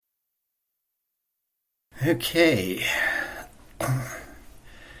Okay.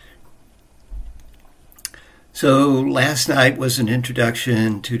 So last night was an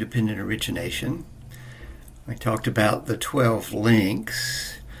introduction to dependent origination. I talked about the 12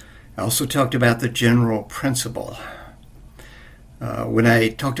 links. I also talked about the general principle. When I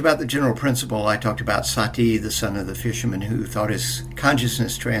talked about the general principle, I talked about Sati, the son of the fisherman who thought his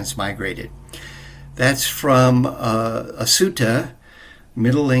consciousness transmigrated. That's from a sutta,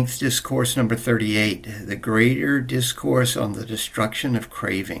 Middle Length Discourse number 38, the Greater Discourse on the Destruction of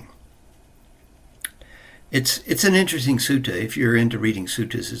Craving. It's an interesting sutta. If you're into reading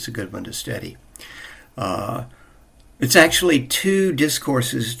suttas, it's a good one to study. It's actually two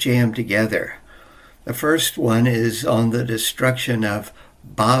discourses jammed together. The first one is on the destruction of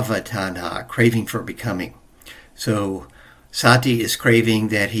bhava tanha, craving for becoming. So Sati is craving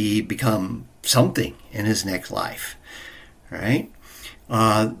that he become something in his next life, right?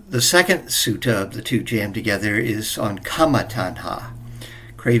 The second sutta of the two jammed together is on kama tanha,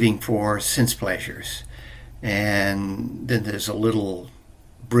 craving for sense pleasures. And then there's a little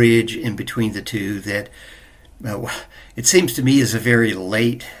bridge in between the two that it seems to me is a very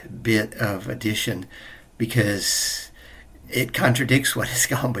late bit of addition because it contradicts what has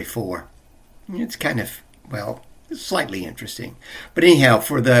gone before. It's kind of, slightly interesting. But anyhow,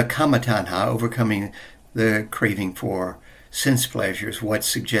 for the kama tanha, overcoming the craving for sense pleasures, what's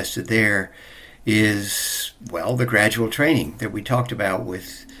suggested there is, the gradual training that we talked about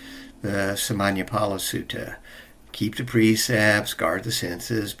with the Samanyapala Sutta. Keep the precepts, guard the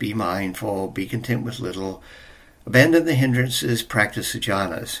senses, be mindful, be content with little, abandon the hindrances, practice the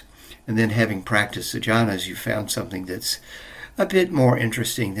jhanas. And then having practiced the jhanas, you found something that's a bit more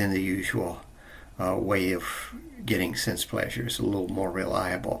interesting than the usual way of getting sense pleasures, a little more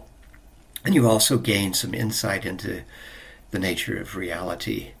reliable. And you also gained some insight into the nature of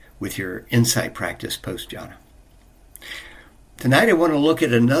reality with your insight practice post-jhana. Tonight I want to look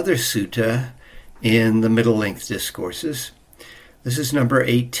at another sutta in the Middle Length Discourses. This is number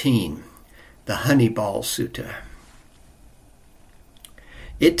 18, the Honeyball Sutta.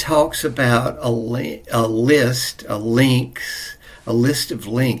 It talks about a list of links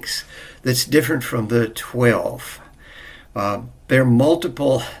that's different from the 12. There are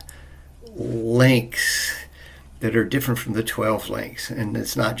multiple links that are different from the 12 links, and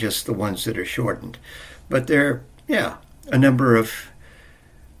it's not just the ones that are shortened, but there are, a number of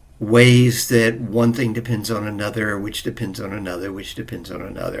ways that one thing depends on another, which depends on another, which depends on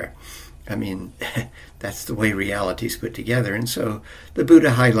another. I mean, that's the way reality is put together. And so the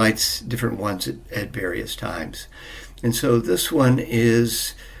Buddha highlights different ones at various times. And so this one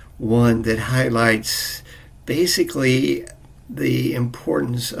is one that highlights basically the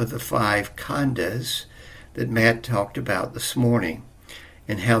importance of the 5 khandhas that Matt talked about this morning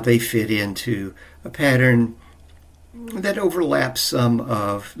and how they fit into a pattern that overlaps some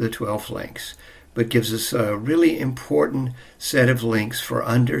of the 12 links, but gives us a really important set of links for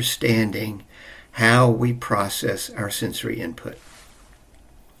understanding how we process our sensory input.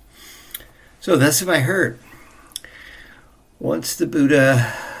 So that's what I heard. Once the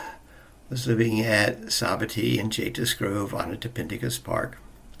Buddha was living at Savatthi in Jeta's Grove on Anathapindika's Park.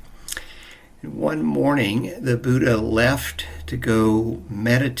 And one morning, the Buddha left to go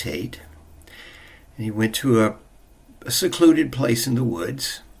meditate, and he went to a secluded place in the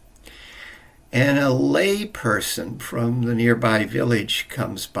woods, and a lay person from the nearby village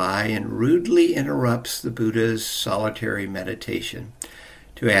comes by and rudely interrupts the Buddha's solitary meditation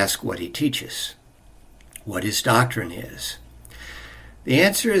to ask what he teaches, what his doctrine is. The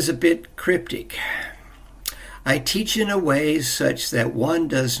answer is a bit cryptic. I teach in a way such that one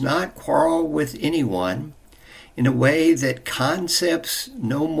does not quarrel with anyone, in a way that concepts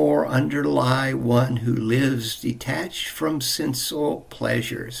no more underlie one who lives detached from sensual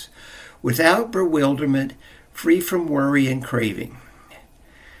pleasures, without bewilderment, free from worry and craving.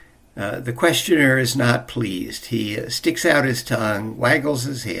 The questioner is not pleased. He sticks out his tongue, waggles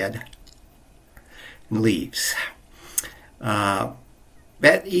his head, and leaves.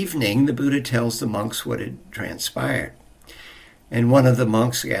 That evening, the Buddha tells the monks what had transpired. And one of the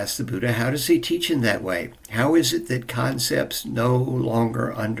monks asked the Buddha, how does he teach in that way? How is it that concepts no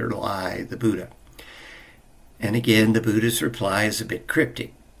longer underlie the Buddha? And again, the Buddha's reply is a bit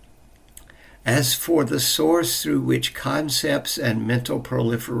cryptic. As for the source through which concepts and mental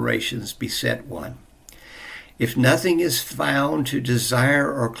proliferations beset one, if nothing is found to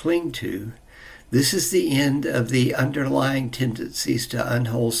desire or cling to, this is the end of the underlying tendencies to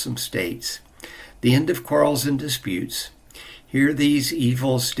unwholesome states, the end of quarrels and disputes. Here these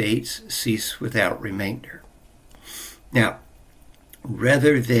evil states cease without remainder. Now,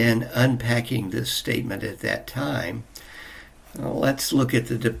 rather than unpacking this statement at that time, let's look at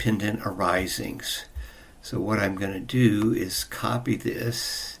the dependent arisings. So what I'm going to do is copy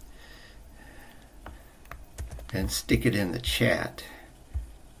this and stick it in the chat.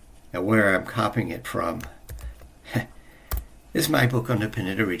 Now where I'm copying it from is my book on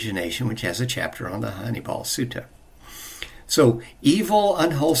dependent origination, which has a chapter on the Honeyball Sutta. So evil,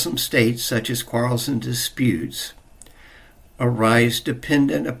 unwholesome states such as quarrels and disputes arise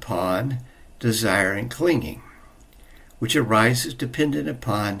dependent upon desire and clinging, which arises dependent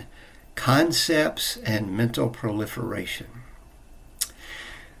upon concepts and mental proliferation.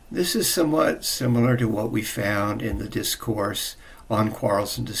 This is somewhat similar to what we found in the discourse on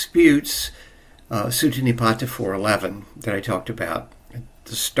quarrels and disputes, Sutta Nipata 411, that I talked about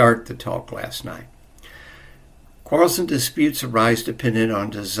to start the talk last night. Quarrels and disputes arise dependent on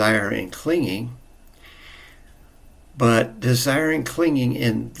desire and clinging, but desire and clinging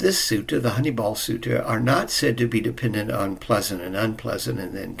in this sutta, the Honeyball Sutta, are not said to be dependent on pleasant and unpleasant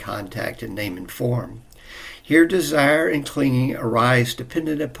and then contact and name and form. Here, desire and clinging arise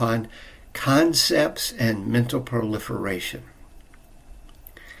dependent upon concepts and mental proliferation.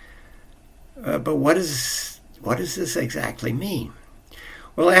 But what does this exactly mean?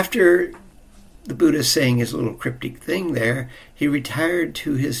 Well, after the Buddha saying his little cryptic thing there, he retired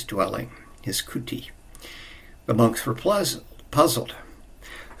to his dwelling, his kuti. The monks were puzzled.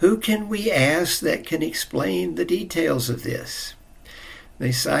 Who can we ask that can explain the details of this? They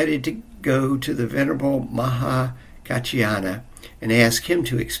decided to go to the Venerable Mahakaccana and ask him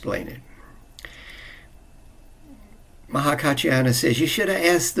to explain it. Mahakaccana says, you should have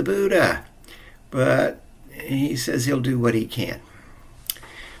asked the Buddha, but he says he'll do what he can.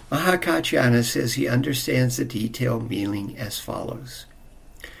 Mahakaccana says he understands the detailed meaning as follows.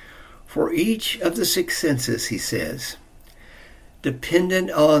 For each of the six senses, he says, dependent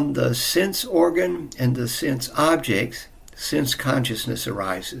on the sense organ and the sense objects, sense consciousness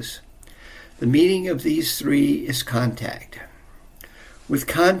arises. The meaning of these three is contact. With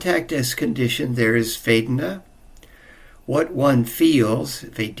contact as condition, there is Vedana, what one feels,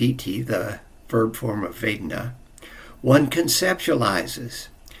 Vediti, the verb form of Vedana. One conceptualizes,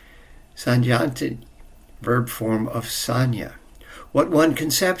 Sanjati, verb form of Sanya. What one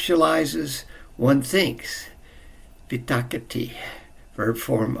conceptualizes, one thinks, Vitakati, verb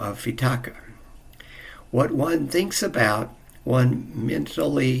form of Vitaka. What one thinks about, one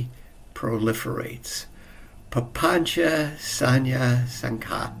mentally proliferates. Papancha Sanya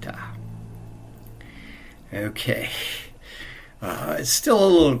Sankata. Okay. It's still a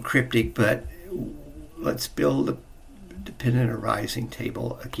little cryptic, but let's build a dependent arising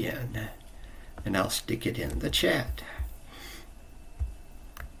table again. And I'll stick it in the chat.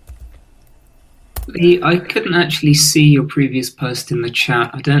 Leigh, I couldn't actually see your previous post in the chat.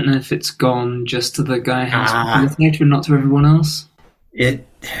 I don't know if it's gone just to the Gaia House facilitator and not to everyone else.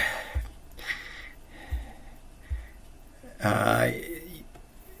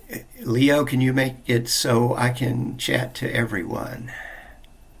 Leo, can you make it so I can chat to everyone?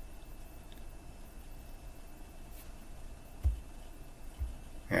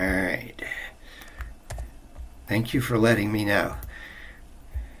 All right. Thank you for letting me know.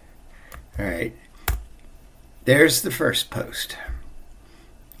 All right. There's the first post.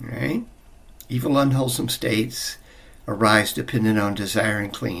 All right. Evil, unwholesome states arise dependent on desire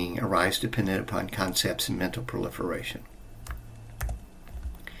and clinging, arise dependent upon concepts and mental proliferation.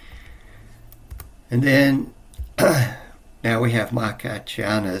 And then now we have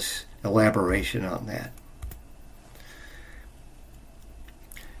Mahakaccana's elaboration on that.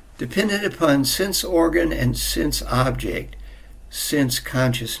 Dependent upon sense organ and sense object, sense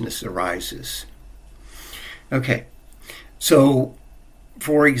consciousness arises. Okay, so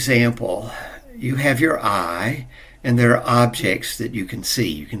for example, you have your eye and there are objects that you can see.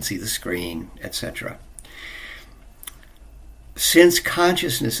 You can see the screen, etc. Sense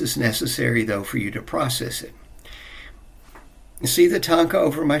consciousness is necessary, though, for you to process it. You see the tanka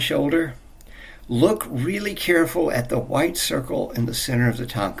over my shoulder? Look really careful at the white circle in the center of the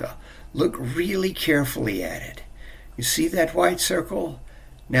tanka. Look really carefully at it. You see that white circle?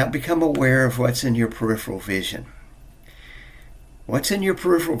 Now become aware of what's in your peripheral vision. What's in your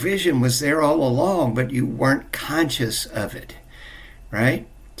peripheral vision was there all along, but you weren't conscious of it, right?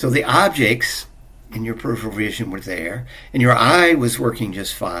 So the objects in your peripheral vision were there, and your eye was working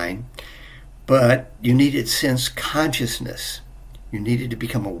just fine, but you needed sense consciousness. You needed to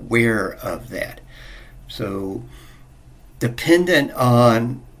become aware of that. So dependent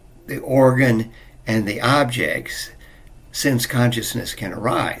on the organ and the objects, sense consciousness can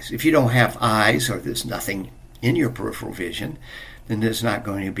arise. If you don't have eyes or there's nothing in your peripheral vision, then there's not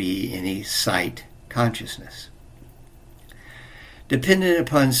going to be any sight consciousness. Dependent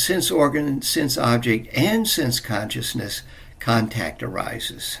upon sense organ, sense object, and sense consciousness, contact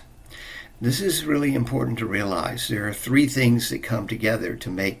arises. This is really important to realize. There are three things that come together to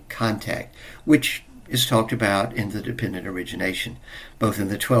make contact, which is talked about in the dependent origination, both in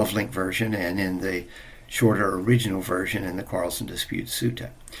the 12-link version and in the shorter original version in the Quarrels and Disputes Sutta.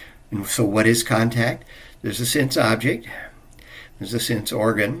 And so what is contact? There's a sense object, there's a sense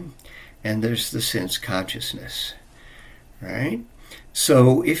organ, and there's the sense consciousness, right?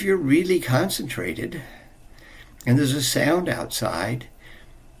 So if you're really concentrated and there's a sound outside,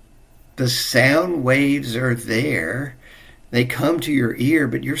 the sound waves are there. They come to your ear,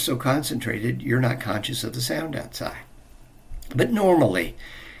 but you're so concentrated, you're not conscious of the sound outside. But normally,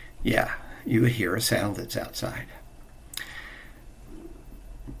 yeah, you would hear a sound that's outside.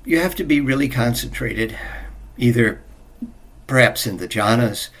 You have to be really concentrated, either perhaps in the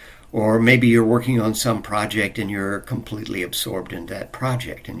jhanas, or maybe you're working on some project and you're completely absorbed in that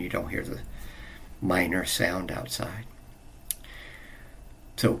project and you don't hear the minor sound outside.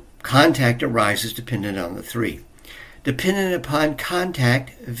 So contact arises dependent on the three. Dependent upon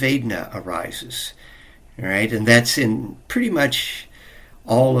contact, Vedana arises. All right, and that's in pretty much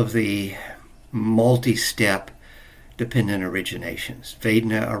all of the multi-step dependent originations.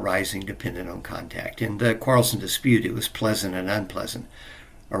 Vedana arising dependent on contact. In the Quarrels and Dispute, it was pleasant and unpleasant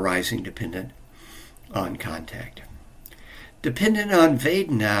arising dependent on contact. Dependent on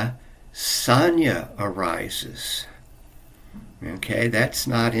Vedana, Sanya arises. Okay, that's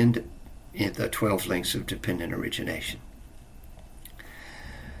not in the 12 links of dependent origination.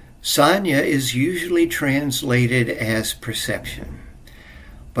 Sanya is usually translated as perception,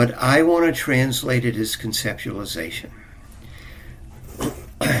 but I want to translate it as conceptualization.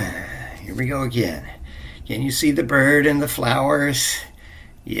 Here we go again. Can you see the bird and the flowers?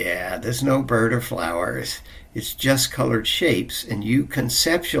 Yeah, there's no bird or flowers. It's just colored shapes, and you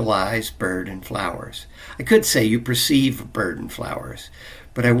conceptualize bird and flowers. I could say you perceive bird and flowers,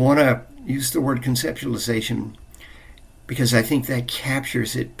 but I want to use the word conceptualization because I think that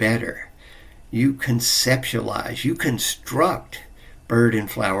captures it better. You conceptualize, you construct bird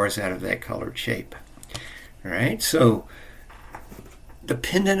and flowers out of that colored shape. All right, so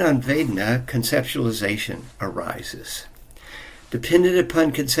dependent on Vedana, conceptualization arises. Dependent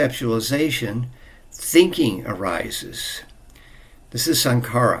upon conceptualization, thinking arises. This is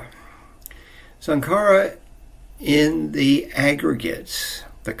Sankhara. Sankhara in the aggregates,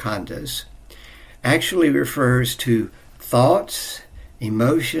 the khandhas, actually refers to thoughts,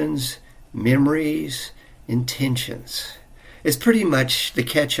 emotions, memories, intentions. It's pretty much the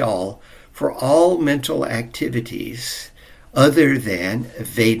catch-all for all mental activities other than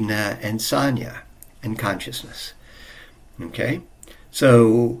Vedana and Sanya and consciousness. Okay?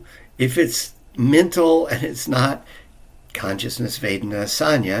 So if it's mental and it's not consciousness, Vedana,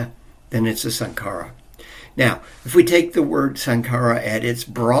 Sanya, then it's a Sankhara. Now, if we take the word Sankhara at its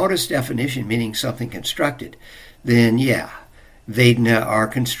broadest definition, meaning something constructed, then yeah, Vedana are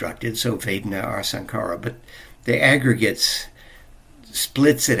constructed, so Vedana are Sankhara. But the aggregates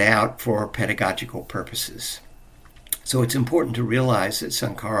splits it out for pedagogical purposes. So it's important to realize that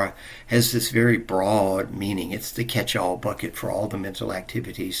Sankhara has this very broad meaning. It's the catch-all bucket for all the mental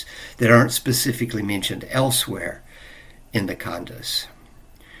activities that aren't specifically mentioned elsewhere in the khandhas.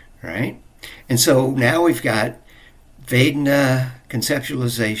 Right? And so now we've got Vedana,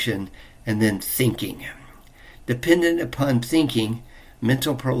 conceptualization, and then thinking. Dependent upon thinking,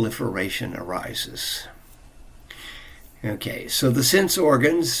 mental proliferation arises. Okay, so the sense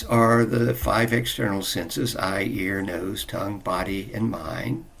organs are the 5 external senses: eye, ear, nose, tongue, body, and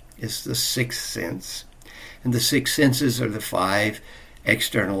mind is the 6th sense. And the 6 senses are the 5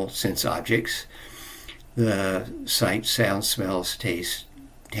 external sense objects: the sight, sound, smells, taste,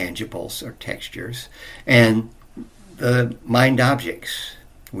 tangibles or textures, and the mind objects,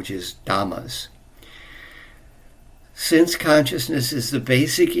 which is dhammas. Sense consciousness is the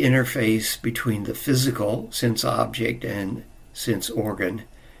basic interface between the physical sense object and sense organ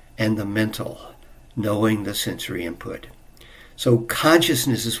and the mental, knowing the sensory input. So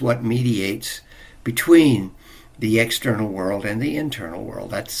consciousness is what mediates between the external world and the internal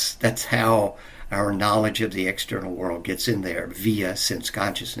world. That's how our knowledge of the external world gets in there, via sense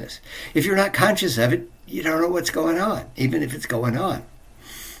consciousness. If you're not conscious of it, you don't know what's going on, even if it's going on.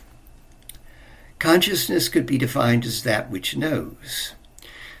 Consciousness could be defined as that which knows.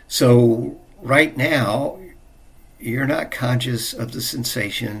 So right now, you're not conscious of the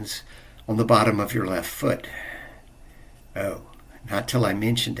sensations on the bottom of your left foot. Oh, not till I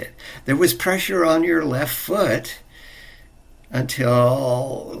mentioned it. There was pressure on your left foot.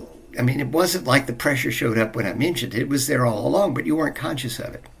 until, I mean, it wasn't like the pressure showed up when I mentioned it. It was there all along, but you weren't conscious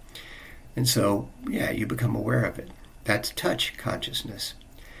of it. And so, yeah, you become aware of it. That's touch consciousness.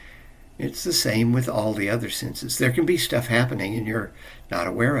 It's the same with all the other senses. There can be stuff happening and you're not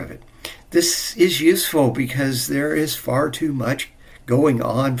aware of it. This is useful because there is far too much going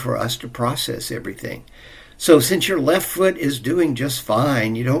on for us to process everything. So since your left foot is doing just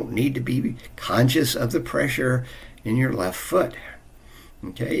fine, you don't need to be conscious of the pressure in your left foot.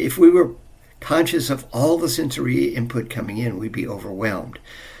 Okay? If we were conscious of all the sensory input coming in, we'd be overwhelmed.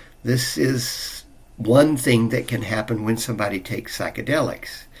 This is one thing that can happen when somebody takes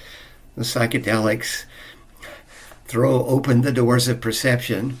psychedelics. The psychedelics throw open the doors of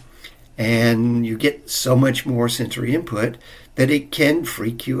perception, and you get so much more sensory input that it can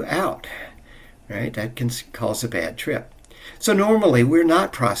freak you out. Right? That can cause a bad trip. So normally we're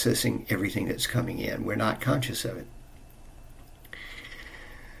not processing everything that's coming in. We're not conscious of it.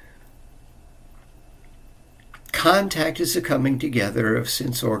 Contact is the coming together of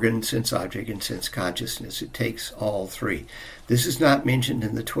sense organ, sense object, and sense consciousness. It takes all three. This is not mentioned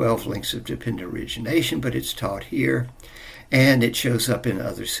in the 12 links of dependent origination, but it's taught here, and it shows up in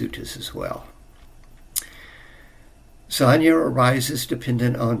other suttas as well. Sanya arises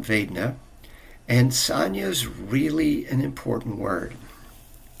dependent on Vedana, and Sanya is really an important word.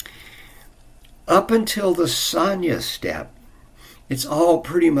 Up until the Sanya step, it's all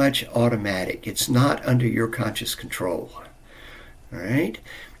pretty much automatic. It's not under your conscious control. All right?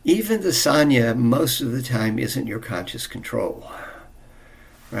 Even the Sanya, most of the time, isn't your conscious control.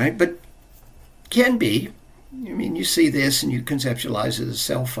 Right? But can be. I mean, you see this and you conceptualize it as a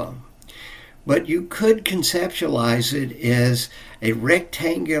cell phone. But you could conceptualize it as a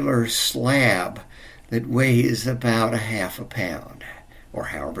rectangular slab that weighs about 1/2 pound, or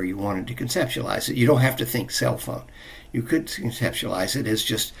however you wanted to conceptualize it. You don't have to think cell phone. You could conceptualize it as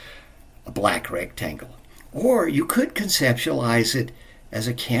just a black rectangle. Or you could conceptualize it as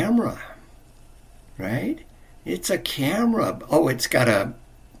a camera, right? It's a camera. Oh, it's got a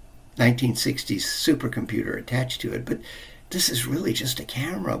 1960s supercomputer attached to it, but this is really just a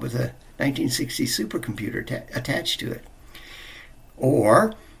camera with a 1960s supercomputer attached to it.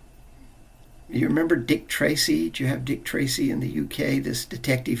 Or, you remember Dick Tracy? Did you have Dick Tracy in the UK, this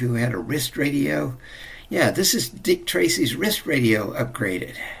detective who had a wrist radio? Yeah, this is Dick Tracy's wrist radio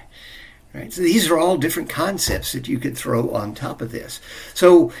upgraded. Right? So these are all different concepts that you could throw on top of this.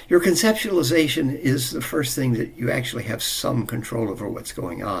 So your conceptualization is the first thing that you actually have some control over what's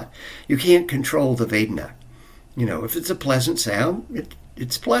going on. You can't control the Vedana. You know, if it's a pleasant sound,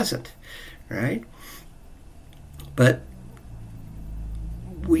 it's pleasant, right? But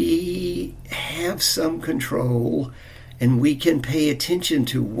we have some control, and we can pay attention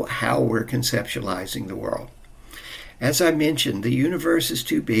to how we're conceptualizing the world. As I mentioned, the universe is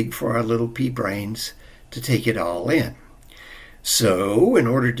too big for our little pea brains to take it all in. So, in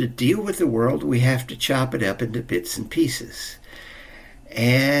order to deal with the world, we have to chop it up into bits and pieces.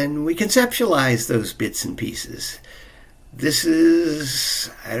 And we conceptualize those bits and pieces. This is,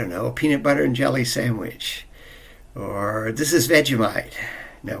 I don't know, a peanut butter and jelly sandwich. Or this is Vegemite.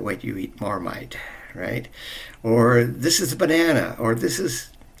 No, wait, you eat Marmite, right? Or this is a banana. Or this is,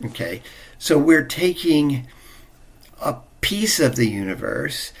 okay. So we're taking a piece of the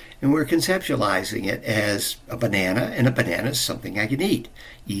universe and we're conceptualizing it as a banana, and a banana is something I can eat.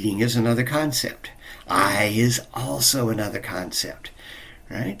 Eating is another concept. I is also another concept,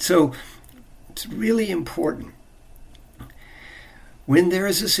 right? So it's really important. When there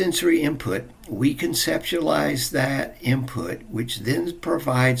is a sensory input, we conceptualize that input, which then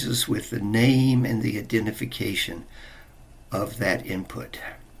provides us with the name and the identification of that input.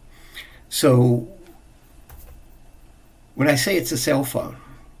 So when I say it's a cell phone,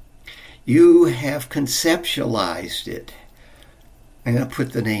 you have conceptualized it. I'm going to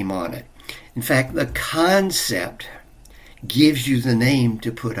put the name on it. In fact, the concept gives you the name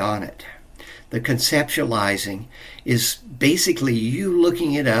to put on it. The conceptualizing is basically you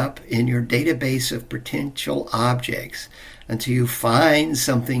looking it up in your database of potential objects until you find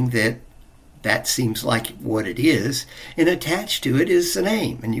something that seems like what it is, and attached to it is the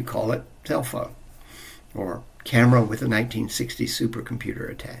name, and you call it cell phone or camera with a 1960s supercomputer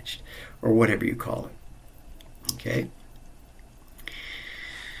attached, or whatever you call it. Okay?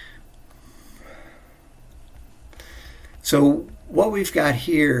 So what we've got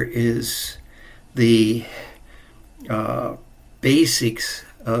here is the basics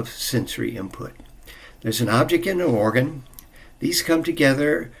of sensory input. There's an object and an organ. These come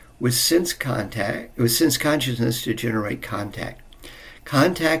together with sense consciousness to generate contact.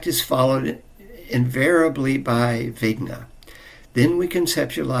 Contact is followed invariably by Vedana. Then we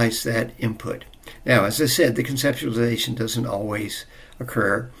conceptualize that input. Now, as I said, the conceptualization doesn't always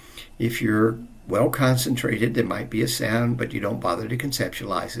occur. If you're well concentrated, there might be a sound, but you don't bother to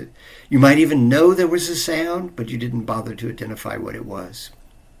conceptualize it. You might even know there was a sound, but you didn't bother to identify what it was.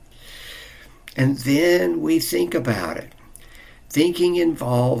 And then we think about it. Thinking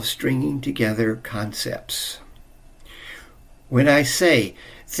involves stringing together concepts. When I say,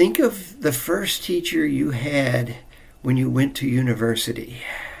 think of the first teacher you had when you went to university,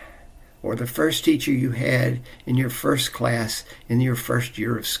 or the first teacher you had in your first class in your first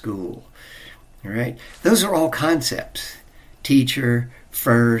year of school. All right? Those are all concepts. Teacher,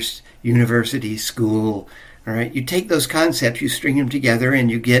 first, university, school. All right? You take those concepts, you string them together, and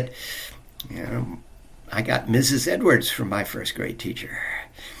you get, I got Mrs. Edwards from my first grade teacher.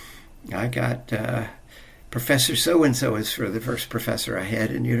 I got Professor so-and-so is for the first professor I had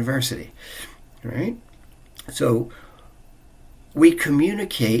in university. All right? So we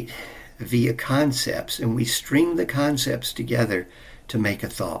communicate via concepts, and we string the concepts together to make a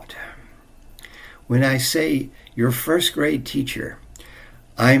thought. When I say your first grade teacher,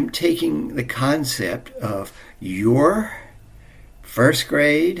 I'm taking the concept of your first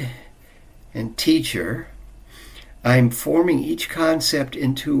grade and teacher. I'm forming each concept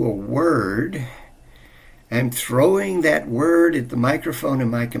into a word. I'm throwing that word at the microphone in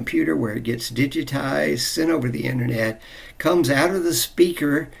my computer where it gets digitized, sent over the internet, comes out of the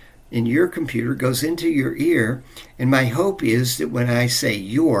speaker in your computer, goes into your ear, and my hope is that when I say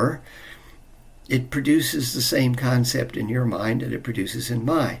your, it produces the same concept in your mind that it produces in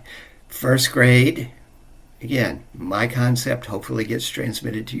mine. First grade, again, my concept hopefully gets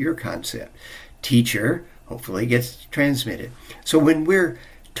transmitted to your concept. Teacher hopefully gets transmitted. So when we're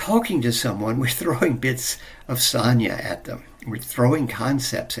talking to someone, we're throwing bits of Sanya at them. We're throwing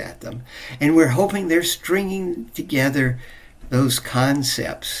concepts at them. And we're hoping they're stringing together those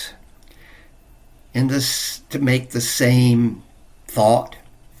concepts in this to make the same thought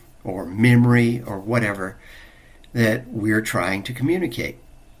or memory or whatever that we're trying to communicate.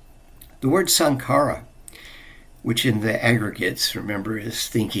 The word sankhara, which in the aggregates, remember, is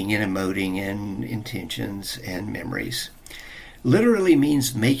thinking and emoting and intentions and memories, literally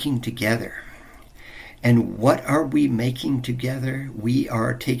means making together. And what are we making together? We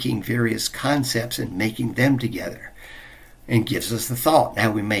are taking various concepts and making them together, and gives us the thought.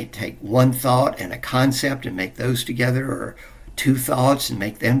 Now we may take one thought and a concept and make those together, or two thoughts and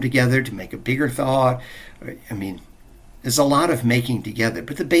make them together to make a bigger thought. I mean, there's a lot of making together,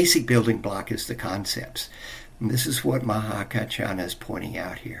 but the basic building block is the concepts. And this is what Mahakachana is pointing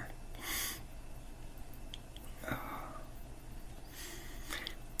out here.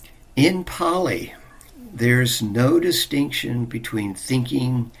 In Pali, there's no distinction between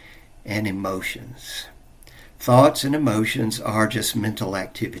thinking and emotions. Thoughts and emotions are just mental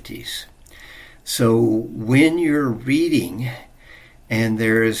activities. So when you're reading and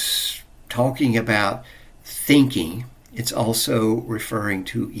there's talking about thinking, it's also referring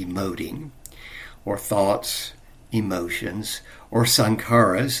to emoting, or thoughts, emotions, or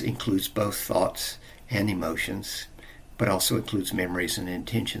sankharas, includes both thoughts and emotions, but also includes memories and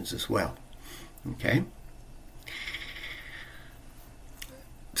intentions as well. Okay?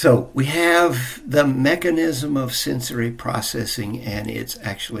 So we have the mechanism of sensory processing, and it's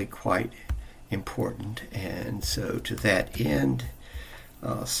actually quite important. And so to that end,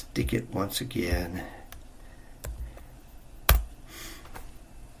 I'll stick it once again.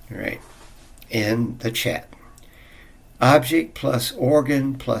 All right, in the chat. Object plus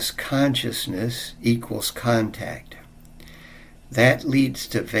organ plus consciousness equals contact. That leads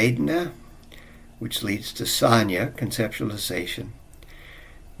to Vedana, which leads to Sanya, conceptualization,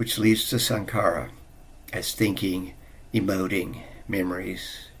 which leads to Sankhara, as thinking, emoting,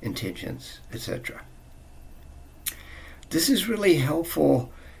 memories, intentions, etc. This is really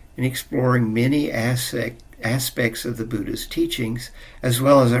helpful in exploring many aspects of the Buddha's teachings, as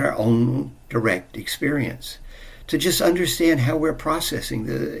well as our own direct experience, to just understand how we're processing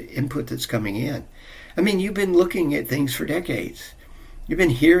the input that's coming in. I mean, you've been looking at things for decades. You've been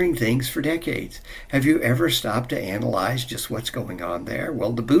hearing things for decades. Have you ever stopped to analyze just what's going on there?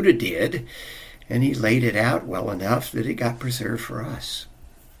 Well, the Buddha did, and he laid it out well enough that it got preserved for us.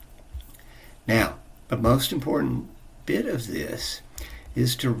 Now, the most important bit of this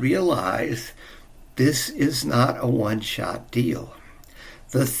is to realize this is not a one-shot deal.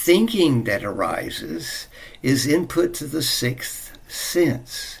 The thinking that arises is input to the sixth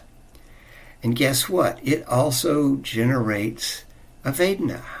sense. And guess what? It also generates a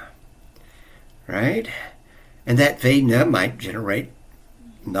Vedana, right? And that Vedana might generate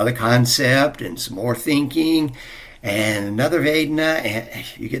another concept and some more thinking, and another Vedana, and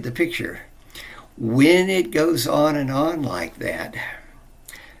you get the picture. When it goes on and on like that,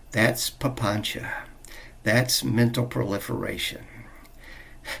 that's papancha. That's mental proliferation.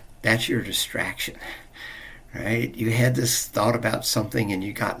 That's your distraction, right? You had this thought about something and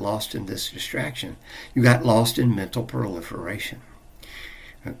you got lost in this distraction. You got lost in mental proliferation.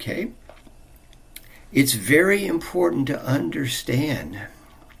 Okay? It's very important to understand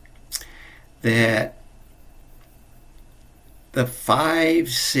that the 5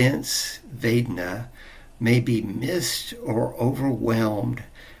 sense Vedana may be missed or overwhelmed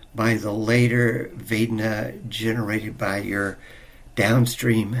by the later Vedana generated by your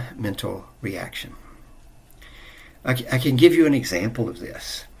downstream mental reaction. I can give you an example of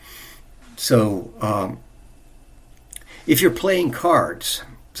this. So, if you're playing cards,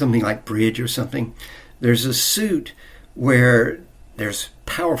 something like bridge or something, there's a suit where there's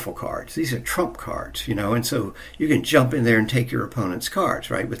powerful cards. These are trump cards, and so you can jump in there and take your opponent's cards,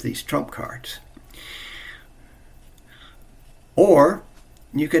 right, with these trump cards. Or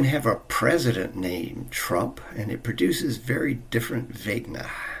you can have a president named Trump, and it produces very different Vedana,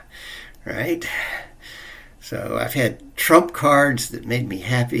 right? So I've had Trump cards that made me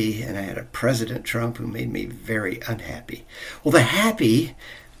happy, and I had a President Trump who made me very unhappy. Well, the happy,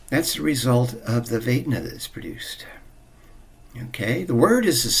 that's the result of the Vedana that's produced. Okay? The word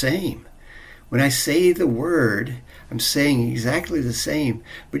is the same. When I say the word, I'm saying exactly the same,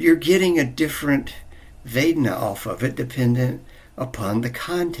 but you're getting a different Vedana off of it dependent upon the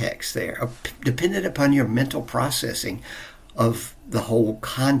context there, dependent upon your mental processing of the whole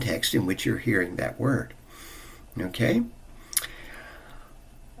context in which you're hearing that word. Okay?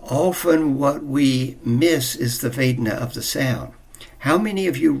 Often what we miss is the Vedana of the sound. How many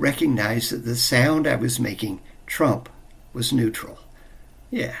of you recognize that the sound I was making, Trump, was neutral?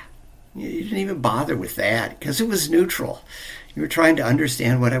 Yeah. You didn't even bother with that because it was neutral. You were trying to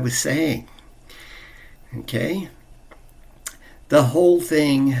understand what I was saying. Okay? The whole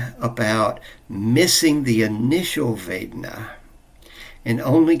thing about missing the initial Vedana and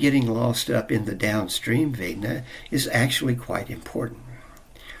only getting lost up in the downstream Vedana is actually quite important.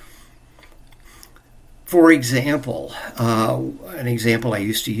 For example, an example I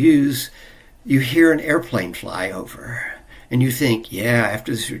used to use, you hear an airplane fly over and you think, yeah,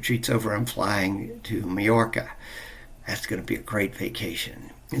 after this retreat's over, I'm flying to Mallorca. That's going to be a great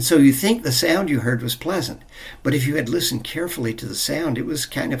vacation. And so you think the sound you heard was pleasant. But if you had listened carefully to the sound, it was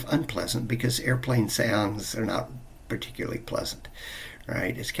kind of unpleasant because airplane sounds are not particularly pleasant,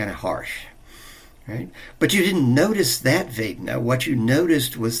 right? It's kind of harsh, right? But you didn't notice that Vedana. What you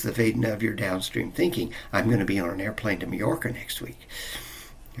noticed was the Vedana of your downstream thinking. I'm going to be on an airplane to Mallorca next week,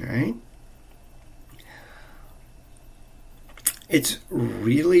 all right? It's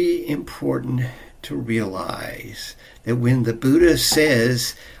really important to realize that when the Buddha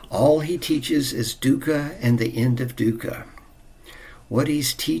says all he teaches is dukkha and the end of dukkha, what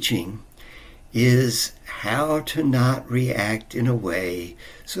he's teaching is how to not react in a way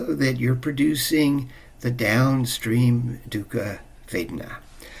so that you're producing the downstream dukkha Vedana.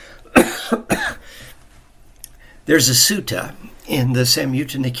 There's a sutta in the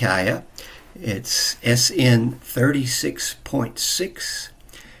Samyutta Nikaya. It's SN 36.6.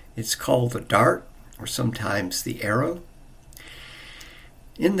 It's called the dart, or sometimes the arrow.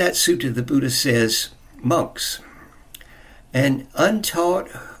 In that sutta, the Buddha says, monks, an untaught,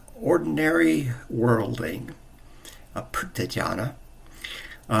 ordinary worldling, a pratijana,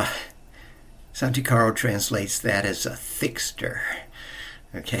 Santikaro translates that as a thickster.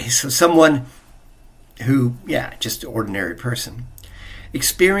 Okay, so someone who, just an ordinary person,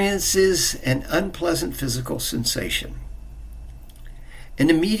 experiences an unpleasant physical sensation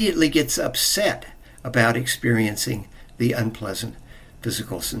and immediately gets upset about experiencing the unpleasant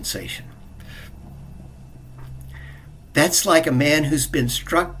physical sensation. That's like a man who's been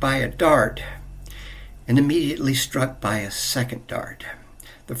struck by a dart and immediately struck by a second dart.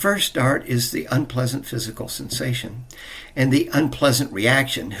 The first dart is the unpleasant physical sensation and the unpleasant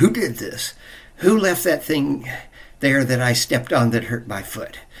reaction. Who did this? Who left that thing there that I stepped on that hurt my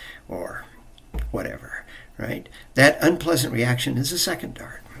foot? Or whatever, right? That unpleasant reaction is a second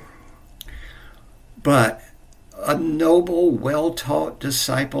dart. But a noble, well-taught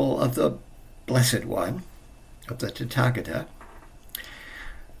disciple of the Blessed One, of the Tathagata,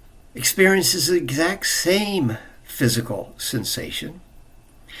 experiences the exact same physical sensation,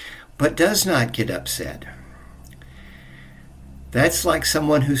 but does not get upset. That's like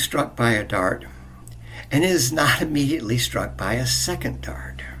someone who's struck by a dart and is not immediately struck by a second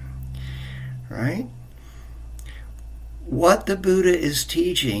dart, right? What the Buddha is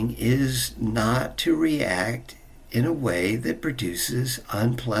teaching is not to react in a way that produces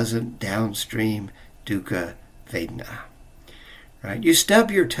unpleasant downstream dukkha vedana. Right? You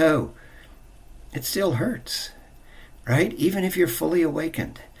stub your toe, it still hurts, right? Even if you're fully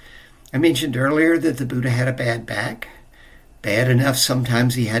awakened. I mentioned earlier that the Buddha had a bad back. Bad enough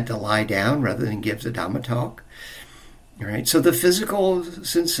sometimes he had to lie down rather than give the Dhamma talk. Right? So the physical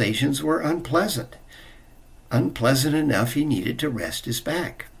sensations were unpleasant. Unpleasant enough he needed to rest his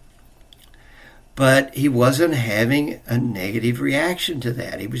back. But he wasn't having a negative reaction to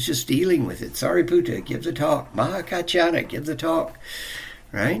that. He was just dealing with it. Sariputta, give the talk. Mahakachana, give the talk.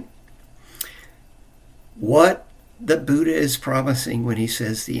 Right? What the Buddha is promising when he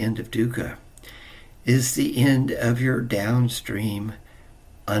says the end of dukkha is the end of your downstream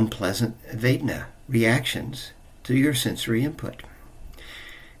unpleasant vedana reactions to your sensory input.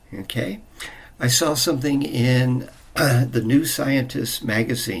 Okay? I saw something in the New Scientist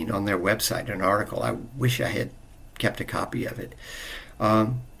magazine on their website, an article. I wish I had kept a copy of it.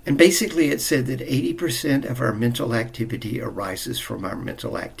 And basically it said that 80% of our mental activity arises from our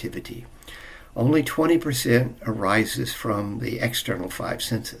mental activity. Only 20% arises from the external five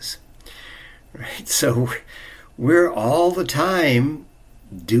senses. Right? So we're all the time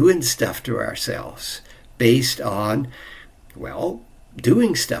doing stuff to ourselves based on, well,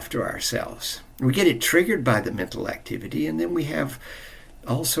 doing stuff to ourselves. We get it triggered by the mental activity, and then we have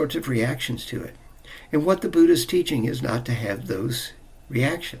all sorts of reactions to it. And what the Buddha's teaching is not to have those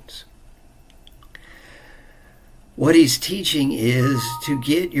reactions. What he's teaching is to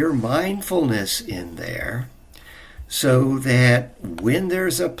get your mindfulness in there so that when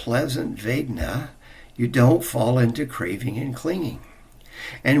there's a pleasant vedana, you don't fall into craving and clinging.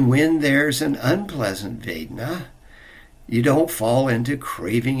 And when there's an unpleasant vedana, you don't fall into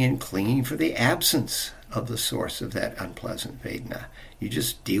craving and clinging for the absence of the source of that unpleasant vedana. You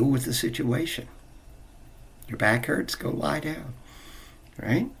just deal with the situation. Your back hurts, go lie down.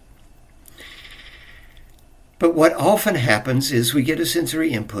 Right? But what often happens is we get a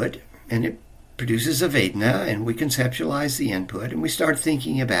sensory input and it produces a vedana, and we conceptualize the input and we start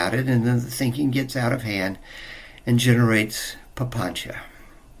thinking about it, and then the thinking gets out of hand and generates papancha.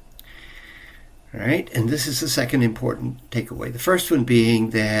 Right? And this is the second important takeaway. The first one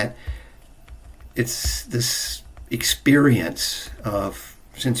being that it's this experience of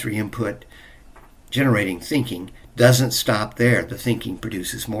sensory input generating thinking doesn't stop there. The thinking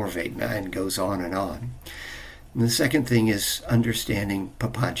produces more vedana and goes on and on. And the second thing is understanding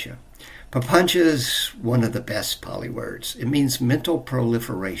papancha. Papancha is one of the best Pali words. It means mental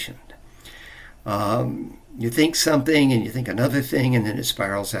proliferation. You think something and you think another thing, and then it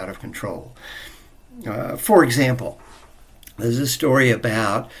spirals out of control. For example, there's a story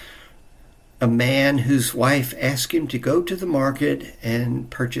about a man whose wife asked him to go to the market and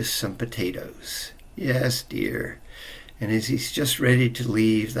purchase some potatoes. Yes, dear. And as he's just ready to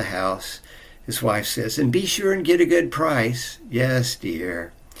leave the house, his wife says, and be sure and get a good price. Yes,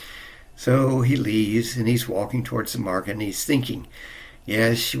 dear. So he leaves and he's walking towards the market and he's thinking,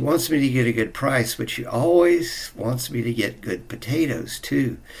 yes, she wants me to get a good price, but she always wants me to get good potatoes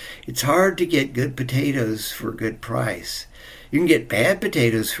too. It's hard to get good potatoes for a good price. You can get bad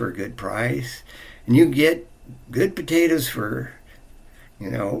potatoes for a good price, and you can get good potatoes for,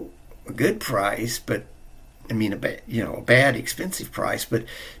 a good price, but a bad, expensive price. But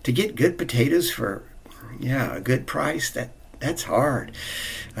to get good potatoes for, a good price, that's hard.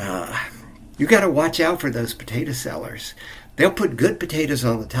 You got to watch out for those potato sellers. They'll put good potatoes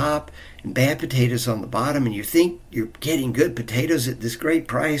on the top and bad potatoes on the bottom, and you think you're getting good potatoes at this great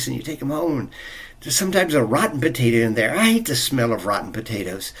price, and you take them home, and there's sometimes a rotten potato in there. I hate the smell of rotten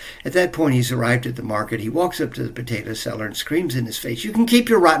potatoes. At that point, he's arrived at the market. He walks up to the potato seller and screams in his face, you can keep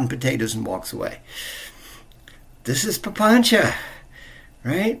your rotten potatoes, and walks away. This is papancha,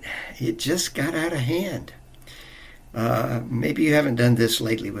 right? It just got out of hand. Maybe you haven't done this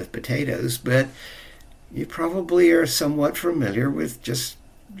lately with potatoes, but you probably are somewhat familiar with just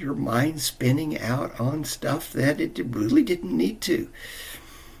your mind spinning out on stuff that it really didn't need to.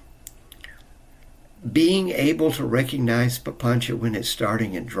 Being able to recognize papancha when it's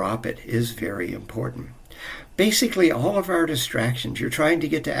starting and drop it is very important. Basically, all of our distractions, you're trying to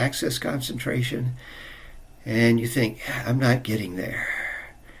get to access concentration, and you think, I'm not getting there.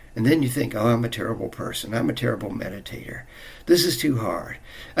 And then you think, oh, I'm a terrible person. I'm a terrible meditator. This is too hard.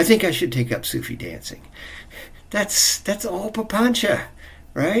 I think I should take up Sufi dancing. That's all papancha,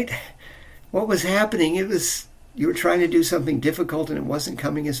 right? What was happening, you were trying to do something difficult and it wasn't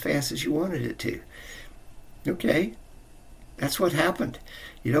coming as fast as you wanted it to. Okay, that's what happened.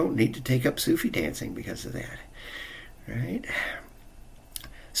 You don't need to take up Sufi dancing because of that, right?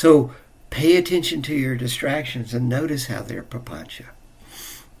 So Pay attention to your distractions and notice how they're papancha.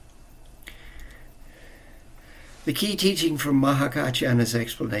 The key teaching from Mahakaccana's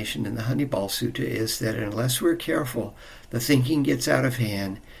explanation in the Honeyball Sutta is that unless we're careful, the thinking gets out of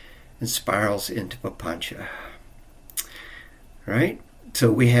hand and spirals into papancha. Right?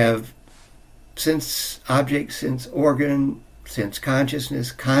 So we have sense object, sense organ, sense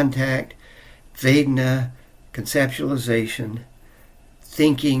consciousness, contact, Vedana, conceptualization,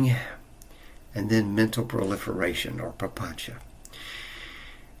 thinking, and then mental proliferation or papancha.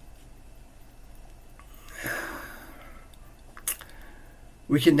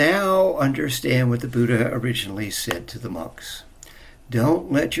 We can now understand what the Buddha originally said to the monks.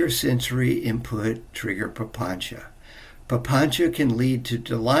 Don't let your sensory input trigger papancha. Papancha can lead to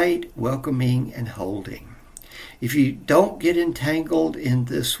delight, welcoming, and holding. If you don't get entangled in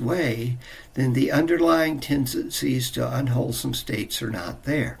this way, then the underlying tendencies to unwholesome states are not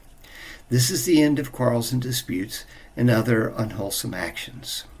there. This is the end of quarrels and disputes and other unwholesome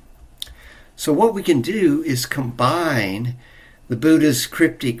actions. So what we can do is combine the Buddha's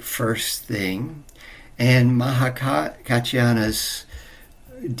cryptic first thing and Mahakaccana's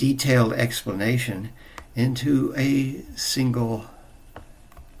detailed explanation into a single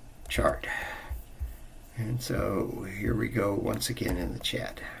chart. And so here we go once again in the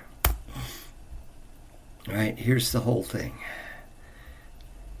chat. All right, here's the whole thing.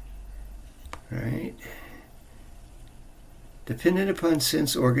 All right. Dependent upon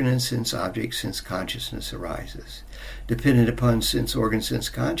sense organ and sense object, sense consciousness arises. Dependent upon sense organ, sense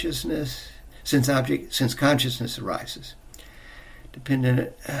consciousness, sense object, sense consciousness arises.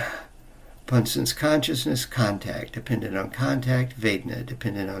 Dependent upon sense consciousness, contact. Dependent on contact, Vedana.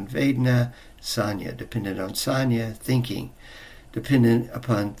 Dependent on Vedana, Sanya. Dependent on Sanya, thinking. Dependent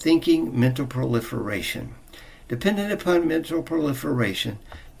upon thinking, mental proliferation. Dependent upon mental proliferation,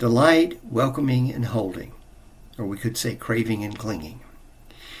 delight, welcoming, and holding. Or we could say craving and clinging.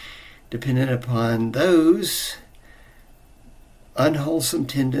 Dependent upon those, unwholesome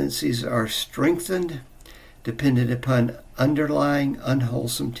tendencies are strengthened. Dependent upon underlying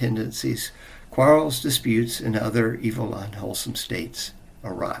unwholesome tendencies, quarrels, disputes, and other evil unwholesome states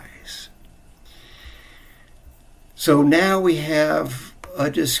arise. So now we have a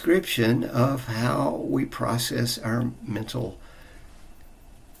description of how we process our mental,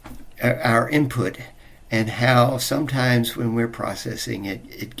 our input, and how sometimes when we're processing it,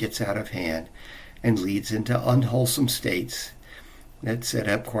 it gets out of hand and leads into unwholesome states that set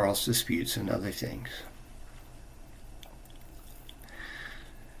up quarrels, disputes, and other things.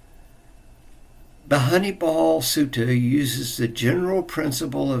 The Honeyball Sutta uses the general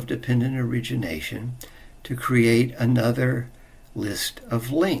principle of dependent origination to create another list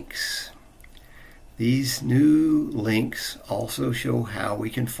of links. These new links also show how we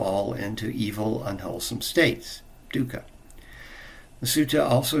can fall into evil, unwholesome states, dukkha. The sutta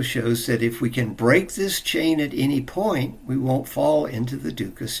also shows that if we can break this chain at any point, we won't fall into the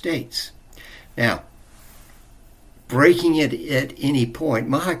dukkha states. Now, breaking it at any point,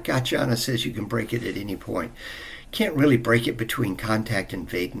 Mahakaccana says you can break it at any point. Can't really break it between contact and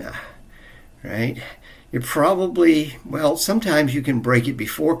Vedana, right? You're probably, well, sometimes you can break it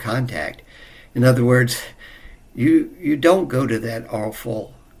before contact. In other words, you don't go to that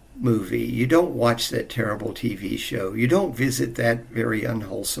awful movie. You don't watch that terrible TV show. You don't visit that very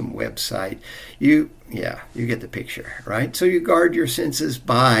unwholesome website. You get the picture, right? So you guard your senses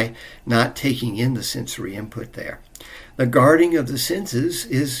by not taking in the sensory input there. The guarding of the senses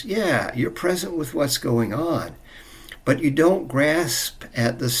is, you're present with what's going on, but you don't grasp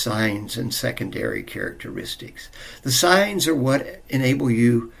at the signs and secondary characteristics. The signs are what enable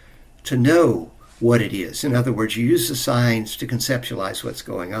you to know what it is. In other words, you use the signs to conceptualize what's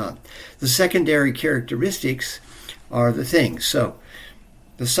going on. The secondary characteristics are the things. So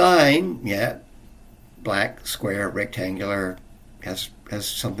the sign, black, square, rectangular, has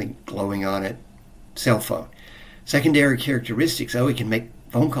something glowing on it, cell phone. Secondary characteristics, we can make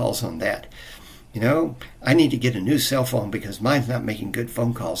phone calls on that. I need to get a new cell phone because mine's not making good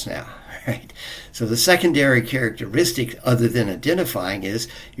phone calls now, right? So the secondary characteristic, other than identifying, is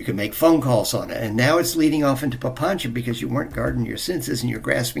you can make phone calls on it. And now it's leading off into papancha because you weren't guarding your senses and you're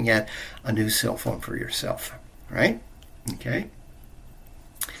grasping at a new cell phone for yourself, right? Okay.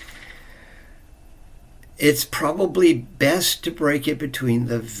 It's probably best to break it between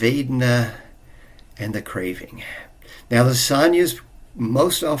the Vedana and the craving. Now the sanya is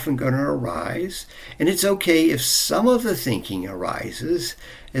most often going to arise, and it's okay if some of the thinking arises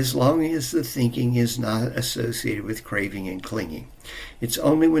as long as the thinking is not associated with craving and clinging. It's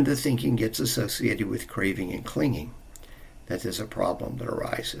only when the thinking gets associated with craving and clinging that there's a problem that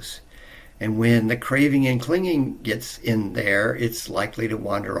arises. And when the craving and clinging gets in there, it's likely to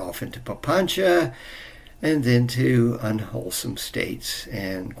wander off into papancha and then to unwholesome states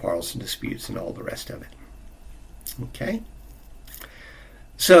and quarrels and disputes and all the rest of it. Okay?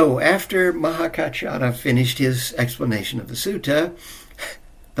 So after Mahakaccana finished his explanation of the sutta,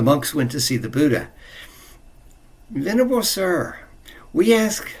 the monks went to see the Buddha. Venerable Sir, we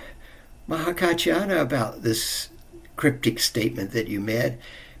asked Mahakaccana about this cryptic statement that you made,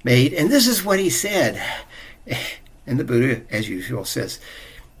 and this is what he said. And the Buddha, as usual, says,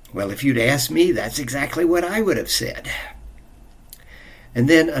 well, if you'd asked me, that's exactly what I would have said. And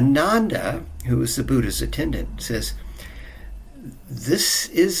then Ananda, who was the Buddha's attendant, says, this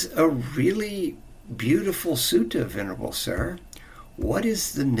is a really beautiful sutta, Venerable Sir. What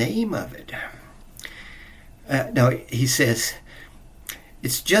is the name of it? Now, he says,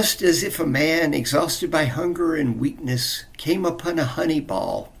 it's just as if a man exhausted by hunger and weakness came upon a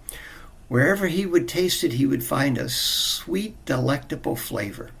honeyball. Wherever he would taste it, he would find a sweet, delectable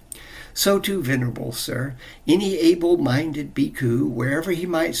flavor. So too, Venerable Sir, any able-minded bhikkhu, wherever he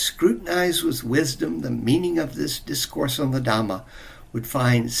might scrutinize with wisdom the meaning of this discourse on the Dhamma, would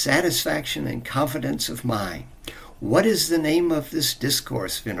find satisfaction and confidence of mind. What is the name of this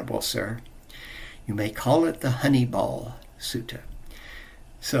discourse, Venerable Sir? You may call it the Honeyball Sutta.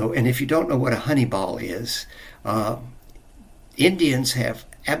 So, and if you don't know what a honeyball is, Indians have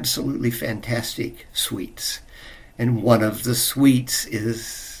absolutely fantastic sweets. And one of the sweets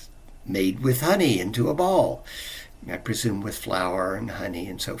is made with honey into a ball. I presume with flour and honey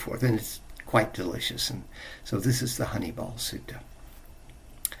and so forth. And it's quite delicious. And so this is the Honeyball Sutta.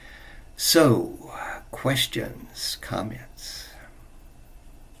 So, questions, comments?